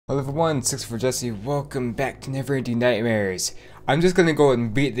Hello everyone, 6for Jesse. Welcome back to Neverending Nightmares. I'm just gonna go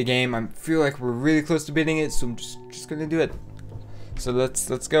and beat the game. I feel like we're really close to beating it, so I'm just gonna do it. So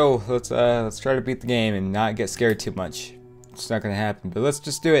let's go. Let's try to beat the game and not get scared too much. It's not gonna happen, but let's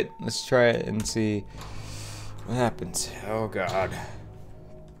just do it. Let's try it and see what happens. Oh god.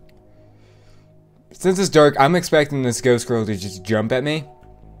 Since it's dark, I'm expecting this ghost girl to just jump at me.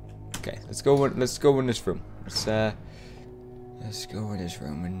 Okay, let's go in this room. Let's go in this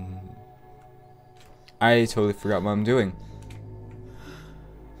room, and I totally forgot what I'm doing.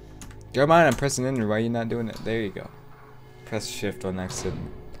 Come on, I'm pressing enter. Why are you not doing it? There you go. Press shift on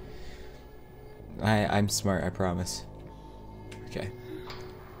accident. I'm smart, I promise. Okay.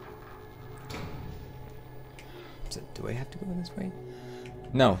 So, do I have to go this way?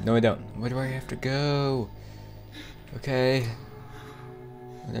 No, I don't. Where do I have to go? Okay.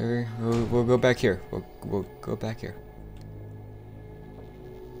 Whatever. We'll go back here. We'll go back here.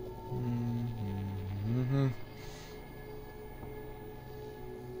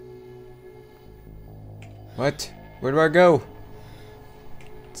 What? Where do I go?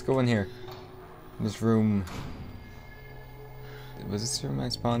 Let's go in here. This room. Was this room I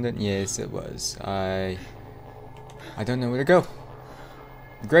spawned in? Yes, it was. I don't know where to go.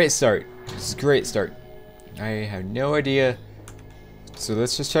 Great start. This is a great start. I have no idea. So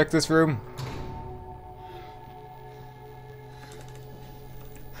let's just check this room.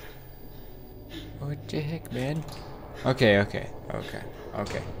 What the heck, man? Okay.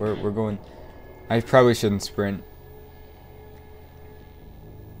 We're going. I probably shouldn't sprint.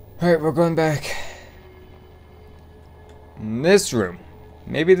 Alright, we're going back. In this room.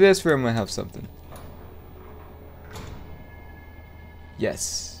 Maybe this room will have something.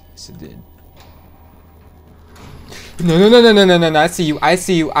 Yes. Yes, it did. No. I see you.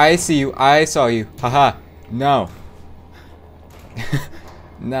 I saw you. Haha. No.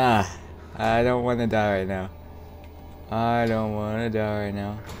 Nah. I don't want to die right now.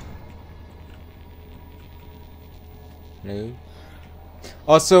 No.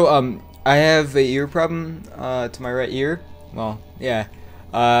 Also, I have a ear problem, to my right ear. Well, yeah.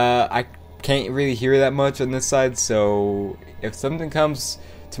 I can't really hear that much on this side, so if something comes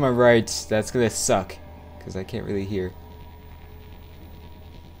to my right, that's gonna suck, because I can't really hear.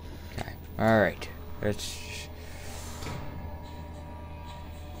 Okay. Alright. Let's...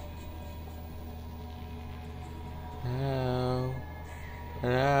 No.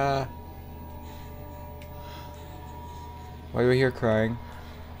 Why do we hear crying?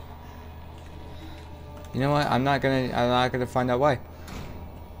 You know what? I'm not gonna find out why.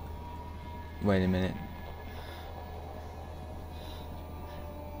 Wait a minute.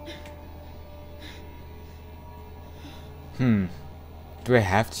 Do I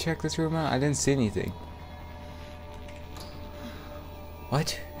have to check this room out? I didn't see anything.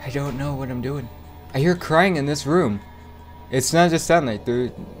 What? I don't know what I'm doing. I hear crying in this room. It's not just sunlight.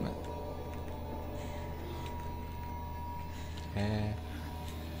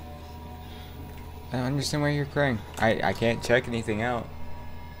 I don't understand why you're crying. I can't check anything out.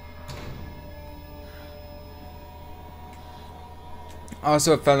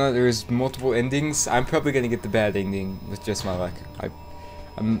 Also, I found out there's multiple endings. I'm probably gonna get the bad ending with just my luck.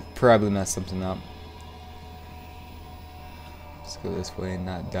 I'm probably messed something up. Let's go this way and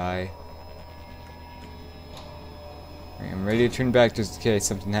not die. Right, I'm ready to turn back just in case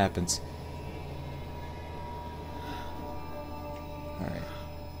something happens. Alright.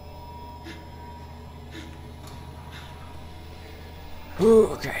 Ooh,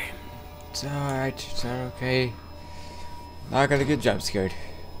 okay. It's alright, it's okay. Not gonna get jump scared.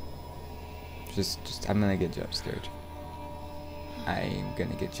 I'm gonna get jump scared. I'm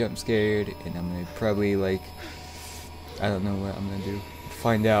gonna get jump scared, and I'm gonna probably, like, I don't know what I'm gonna do.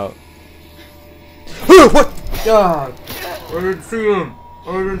 Find out. What? God! I didn't see him.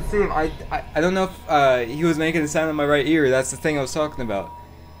 I don't know if he was making a sound in my right ear. That's the thing I was talking about.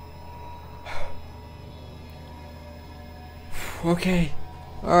 Okay.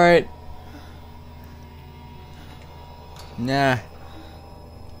 Alright. Nah.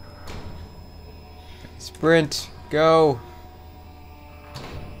 Sprint. Go.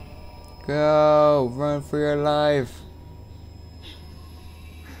 Go. Run for your life.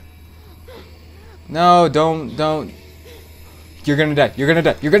 No, don't. You're gonna die.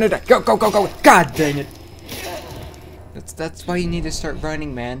 Go. God dang it. That's why you need to start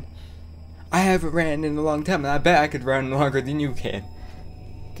running, man. I haven't ran in a long time, and I bet I could run longer than you can.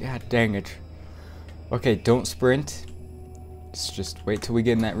 God dang it. Okay, don't sprint. Just wait till we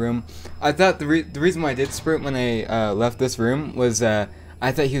get in that room. I thought the reason why I did sprint when I left this room was I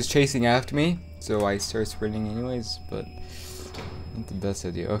thought he was chasing after me, so I started sprinting anyways, but Not the best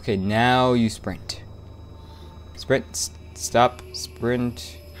idea. Okay, now you sprint. Sprint. Stop.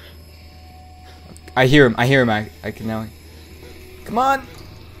 Sprint. I hear him. I hear him. I can now. Come on.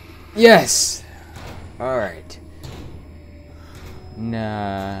 Yes. All right.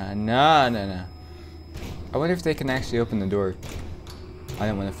 Nah. I wonder if they can actually open the door. I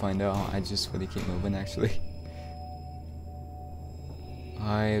didn't want to find out. I just really keep moving, actually.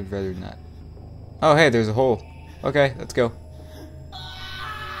 I'd rather not. Oh, hey, there's a hole. Okay, let's go.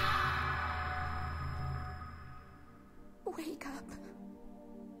 Wake up.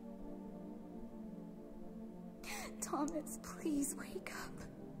 Thomas, please wake up.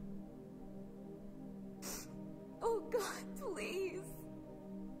 Oh, God, please.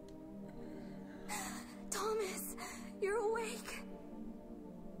 Thomas, you're awake.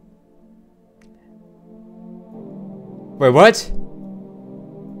 Wait, what?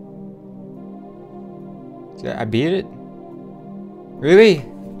 I beat it? Really?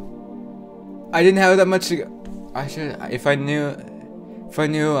 I didn't have that much to go. I should. If I knew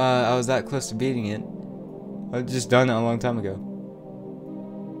I was that close to beating it, I'd just done it a long time ago.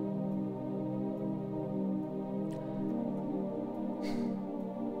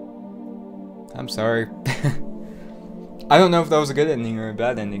 I'm sorry. I don't know if that was a good ending or a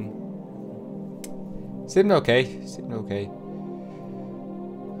bad ending. Seemed okay. Seemed okay.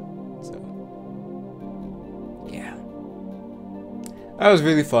 So, yeah. That was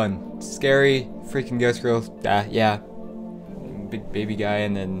really fun. Scary, freaking ghost girl. Yeah. Big baby guy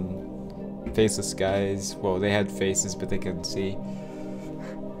and then faceless guys. Well, they had faces, but they couldn't see.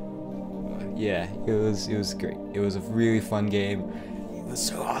 Yeah, it was great. It was a really fun game. It was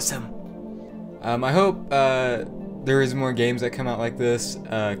so awesome. I hope there is more games that come out like this,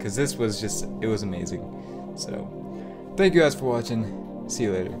 because this was just, it was amazing. So, thank you guys for watching. See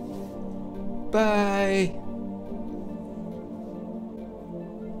you later. Bye!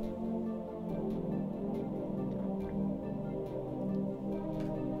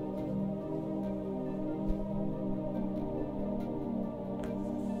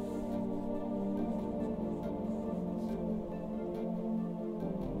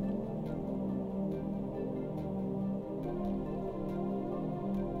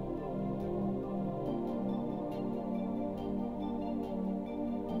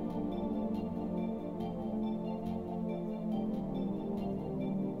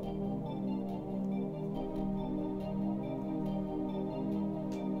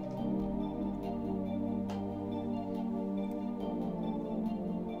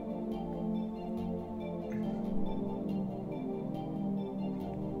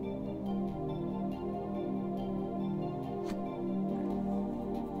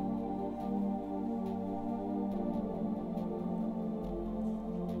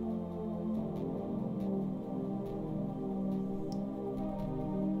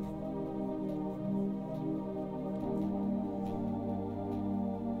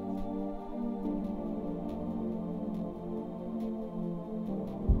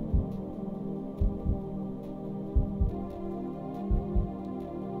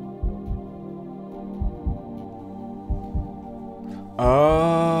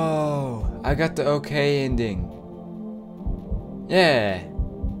 Oh, I got the okay ending. Yeah.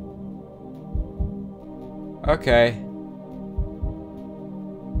 Okay.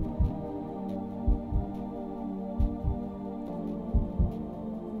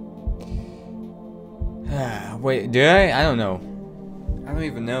 Wait, did I? I don't know. I don't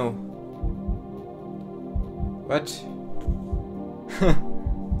even know. What? I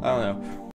don't know.